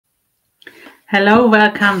Hello,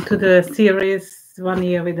 welcome to the series 1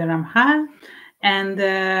 Year with the Ramchal and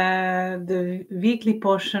the weekly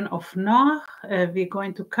portion of Noach we're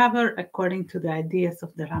going to cover according to the ideas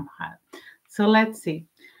of the Ramchal. So let's see.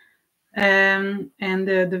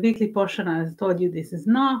 The weekly portion, as I told you, this is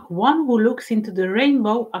Noach. One who looks into the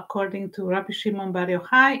rainbow, according to Rabbi Shimon Bar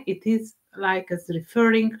Yochai, it is like as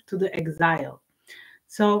referring to the exile.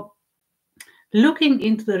 So looking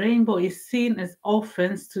into the rainbow is seen as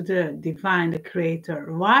offense to the divine, the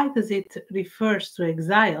creator. Why does it refer to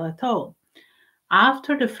exile at all?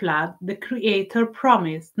 After the flood, the creator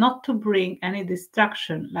promised not to bring any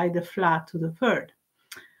destruction like the flood to the world.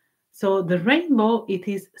 So the rainbow, it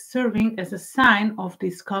is serving as a sign of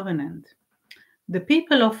this covenant. The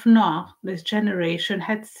people of Noah, this generation,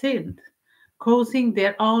 had sinned, causing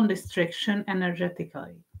their own destruction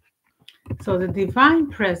energetically. So the divine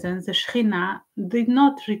presence, the Shekhinah, did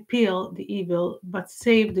not repel the evil, but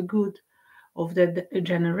saved the good of the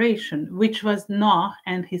generation, which was Noah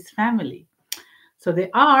and his family. So the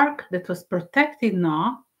ark that was protecting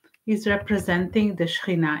Noah is representing the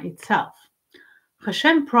Shekhinah itself.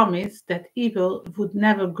 Hashem promised that evil would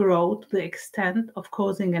never grow to the extent of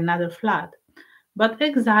causing another flood, but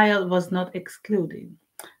exile was not excluded.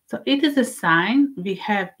 So it is a sign we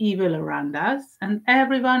have evil around us and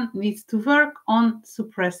everyone needs to work on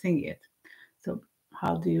suppressing it. So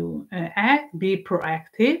how do you act? Be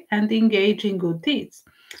proactive and engage in good deeds.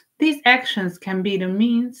 These actions can be the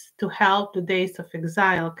means to help the days of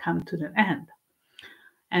exile come to an end.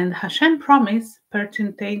 And Hashem promised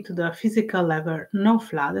pertaining to the physical level, no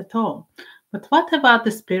flood at all. But what about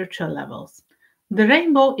the spiritual levels? The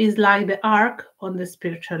rainbow is like the ark on the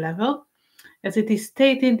spiritual level, as it is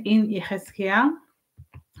stated in Yechezkel.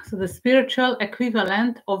 So the spiritual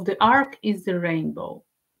equivalent of the ark is the rainbow.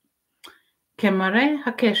 כמראה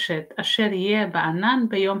הקשת אשר יהיה בענן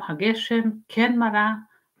ביום הגשם, כן מראה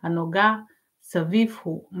הנוגה סביב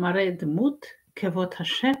הוא מראה דמות כבוד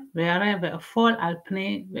השם וירא ואפול על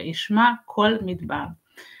פני וישמע כל מדבר.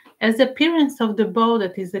 As the appearance of the bow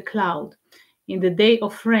that is a cloud in the day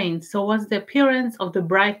of rain, so was the appearance of the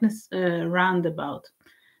brightness round about.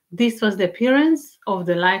 This was the appearance of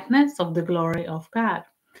the likeness of the glory of God.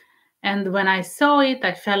 And when I saw it,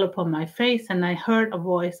 I fell upon my face, and I heard a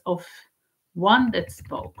voice of one that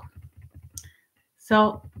spoke.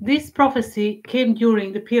 So this prophecy came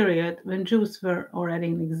during the period when Jews were already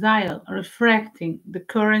in exile, reflecting the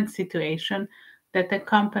current situation that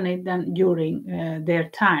accompanied them during their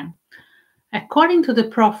time. According to the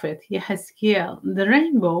prophet Yechezkel, the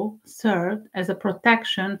rainbow served as a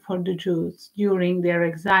protection for the Jews during their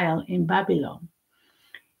exile in Babylon.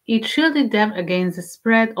 It shielded them against the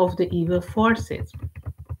spread of the evil forces.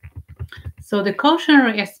 So the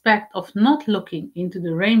cautionary aspect of not looking into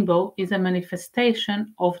the rainbow is a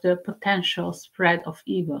manifestation of the potential spread of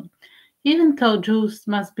evil, even though Jews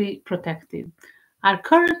must be protected. Our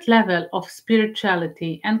current level of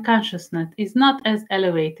spirituality and consciousness is not as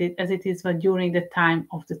elevated as it is during the time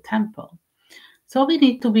of the temple. So we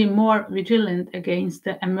need to be more vigilant against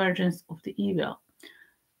the emergence of the evil.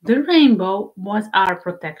 The rainbow was our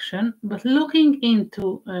protection, but looking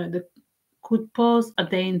into could pose a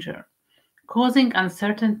danger, causing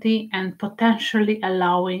uncertainty and potentially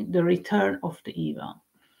allowing the return of the evil.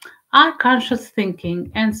 Our conscious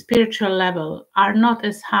thinking and spiritual level are not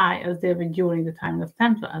as high as they were during the time of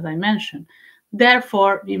temple, as I mentioned.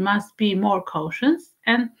 Therefore, we must be more cautious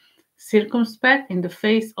and circumspect in the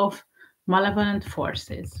face of malevolent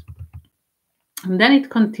forces. And then it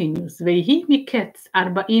continues, ויהי מקץ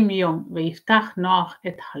 40 יום, ויפתח נוח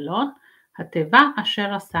את חלון התיבה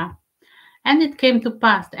אשר עשה. And it came to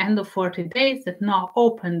pass the end of 40 days that Noah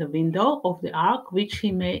opened the window of the ark which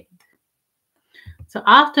he made. So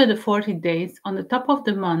after the 40 days, on the top of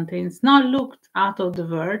the mountains, Noah looked out of the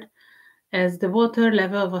world as the water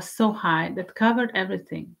level was so high that covered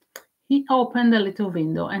everything. He opened a little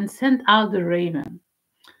window and sent out the raven.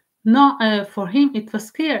 Noah, for him, it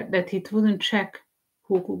was clear that it wouldn't check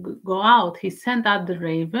who could go out. He sent out the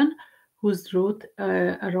raven, whose root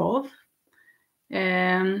rov,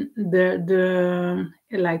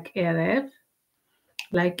 like erev,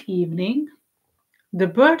 like evening. The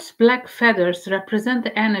bird's black feathers represent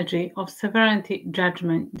the energy of sovereignty,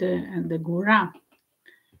 judgment, and the Gura.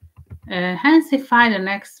 Hence, he find the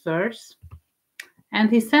next verse, and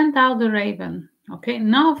he sent out the raven. Okay,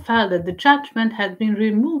 Noah felt that the judgment had been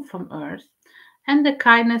removed from earth, and the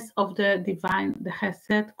kindness of the divine, the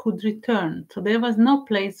Chesed, could return. So there was no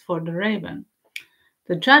place for the raven.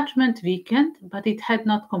 The judgment weakened, but it had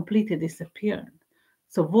not completely disappeared.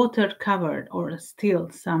 So water covered or still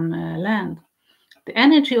some land. The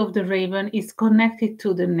energy of the raven is connected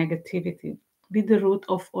to the negativity. be the root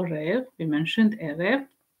of Orev. We mentioned Erev.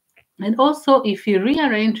 And also, if you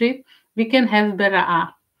rearrange it, we can have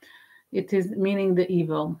Bera'ah. It is meaning the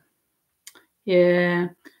evil. Yeah.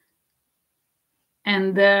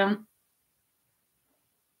 And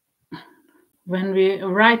when we're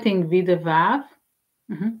writing Videvav,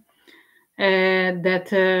 that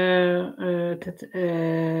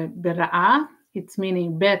Bera'ah, it's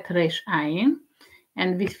meaning Bet Resh Ayin.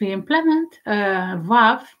 And if we implement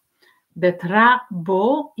Vav, that Ra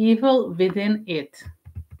Bo, evil within it.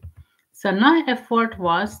 So Noah's effort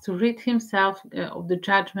was to rid himself of the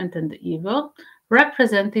judgment and the evil,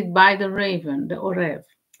 represented by the raven, the Orev.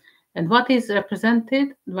 And what is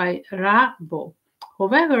represented by Ra Bo.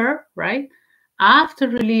 However, right, after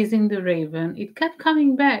releasing the raven, it kept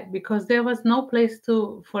coming back because there was no place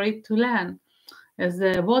for it to land, as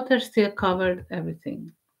the water still covered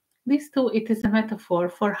everything. This too, it is a metaphor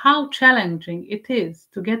for how challenging it is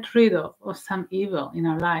to get rid of some evil in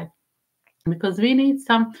our life, because we need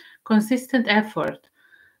some consistent effort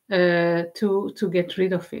to get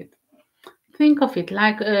rid of it. Think of it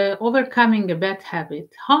like overcoming a bad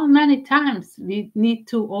habit. How many times we need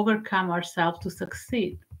to overcome ourselves to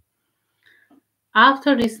succeed?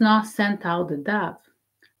 After this, Noah sent out the dove.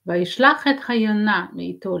 וישלח את היונה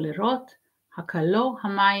מאיתו לראות, הקלו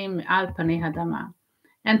המים מעל פני האדמה.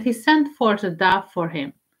 And he sent forth a dove for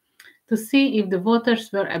him, to see if the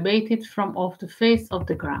waters were abated from off the face of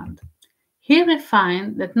the ground. Here we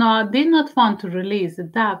find that Noah did not want to release the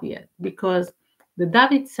dove yet, because the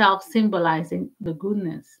dove itself symbolizing the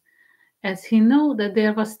goodness, as he knew that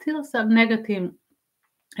there was still some negative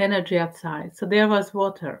energy outside. So there was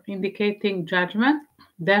water, indicating judgment.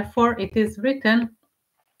 Therefore, it is written,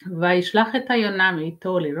 וישלח את היונה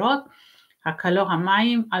מאיתו לראות, הקלו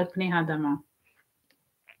המים על פני האדמה.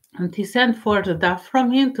 And he sent forth the dove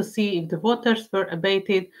from him to see if the waters were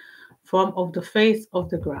abated from off the face of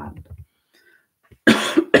the ground.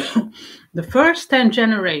 The first 10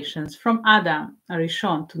 generations from Adam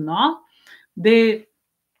Arishon to Noah, they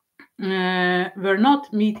were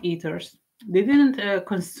not meat eaters. They didn't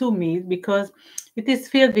consume meat because it is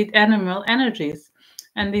filled with animal energies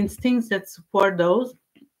and instincts that support those.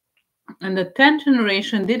 And the 10th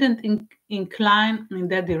generation didn't incline in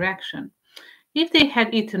that direction. If they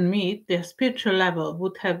had eaten meat, their spiritual level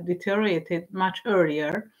would have deteriorated much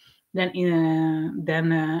earlier than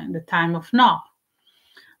the time of Noah.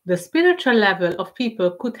 The spiritual level of people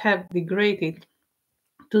could have degraded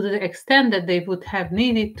to the extent that they would have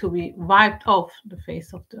needed to be wiped off the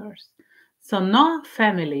face of the earth. So Noah's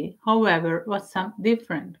family, however, was somewhat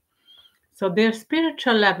different. So their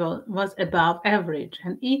spiritual level was above average,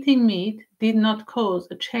 and eating meat did not cause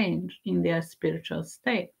a change in their spiritual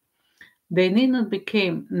state. They did not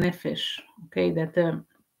become nefesh, okay, that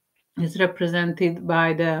is represented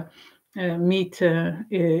by the meat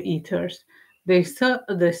eaters.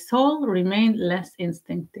 The soul remained less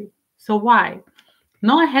instinctive. So why?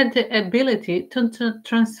 Noah had the ability to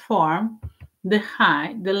transform the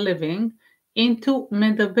high, the living, into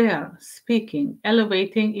medaber, speaking,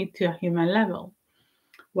 elevating it to a human level.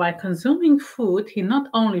 While consuming food, he not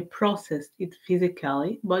only processed it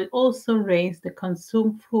physically, but also raised the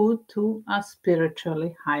consumed food to a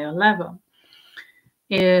spiritually higher level.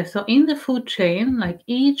 So in the food chain, like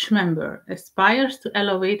each member aspires to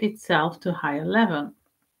elevate itself to a higher level.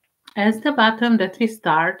 As the bottom that we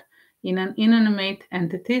start in an inanimate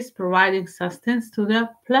entities providing sustenance to the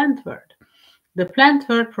plant world. The plant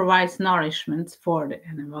world provides nourishment for the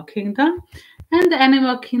animal kingdom, and the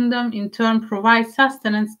animal kingdom in turn provides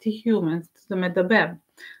sustenance to humans, to the medaber.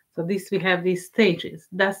 So we have these stages.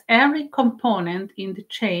 Thus, every component in the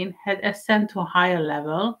chain had ascended to a higher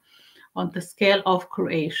level on the scale of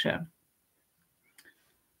creation.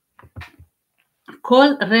 כל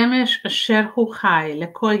רמש אשר הוא חי,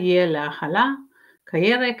 לכל יהיה להאכלה,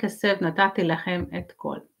 כירק כסב נתתי לכם את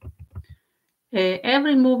כל.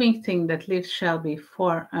 Every moving thing that lives shall be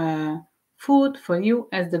for food for you,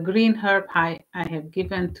 as the green herb I have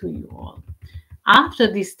given to you all. After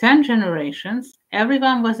these 10 generations,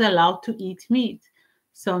 everyone was allowed to eat meat.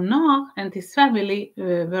 So Noah and his family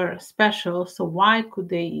were special, so why could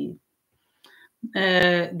they eat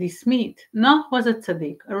this meat? Noah was a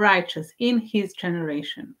tzaddik, a righteous in his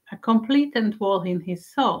generation, a complete and whole in his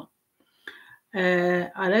soul.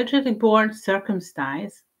 Allegedly born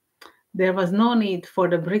circumcised, there was no need for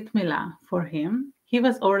the Brit Milah for him. He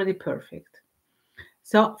was already perfect.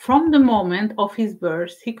 So from the moment of his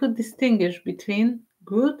birth, he could distinguish between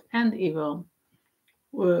good and evil.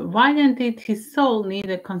 Why then did his soul need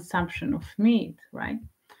a consumption of meat, right?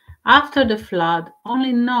 After the flood,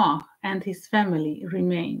 only Noah and his family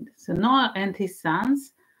remained. So Noah and his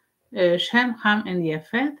sons Shem, Ham, and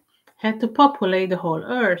Yefet had to populate the whole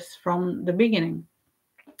earth from the beginning.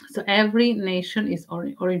 So every nation is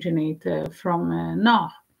originated from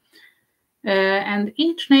Noah. And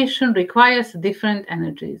each nation requires different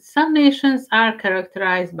energies. Some nations are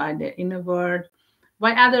characterized by the inner world,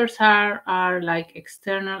 while others are like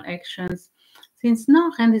external actions. Since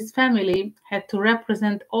Noah and his family had to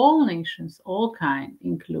represent all nations, all kind,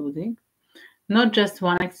 including not just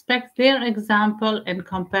one aspect, their example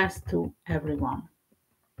encompassed to everyone.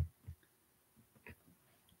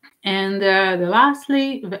 And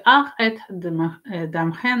lastly, ואך את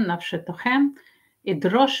דמכם נפשתכם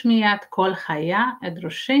ידרוש מיד כל חיה את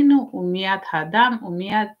ראשנו ומיד האדם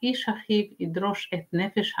ומיד איש אחיו ידרוש את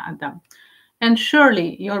נפש האדם. And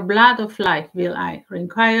surely your blood of life will I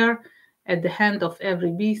require, at the hand of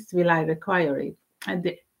every beast will I require it. And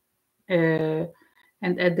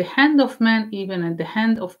at the hand of man, even at the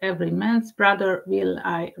hand of every man's brother, will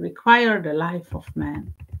I require the life of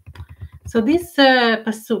man. So this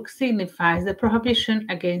pasuk signifies the prohibition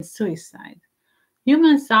against suicide.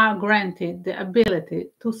 Humans are granted the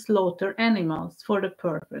ability to slaughter animals for the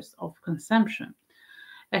purpose of consumption.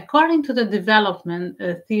 According to the development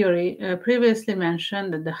theory previously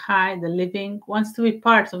mentioned, that the high, the living, wants to be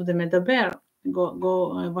part of the medaber,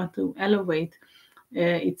 want to elevate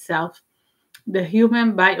itself, the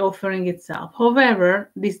human, by offering itself.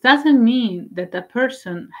 However, this doesn't mean that a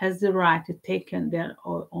person has the right to take their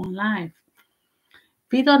own life.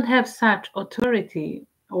 We don't have such authority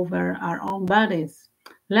over our own bodies,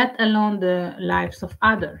 let alone the lives of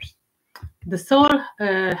others. The soul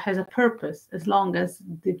has a purpose as long as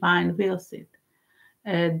divine wills it.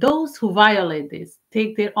 Those who violate this,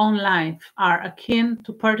 take their own life, are akin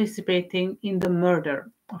to participating in the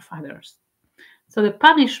murder of others. So the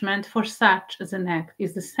punishment for such as an act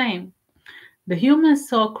is the same. The human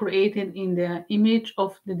soul, created in the image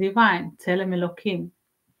of the divine, Tselem Elokim,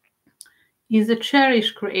 is a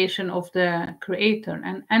cherished creation of the Creator.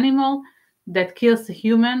 An animal that kills a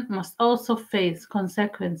human must also face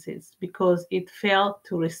consequences because it failed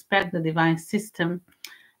to respect the divine system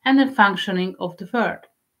and the functioning of the world.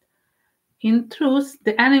 In truth,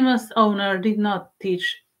 the animal's owner did not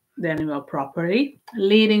teach the animal properly,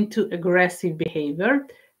 leading to aggressive behavior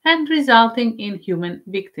and resulting in human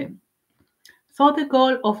victim. So the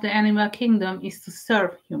goal of the animal kingdom is to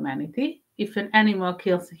serve humanity. If an animal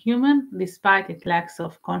kills a human, despite its lack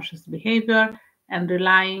of conscious behavior and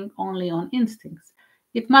relying only on instincts,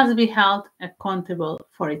 it must be held accountable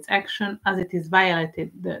for its action as it is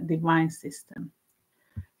violated the divine system.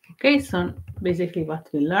 Okay, so basically what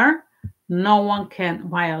we learn, no one can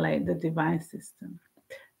violate the divine system.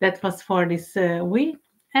 That was for this week,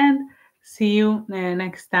 and see you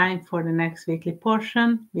next time for the next weekly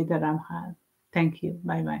portion with the Ramchal. Thank you.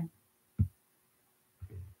 Bye-bye.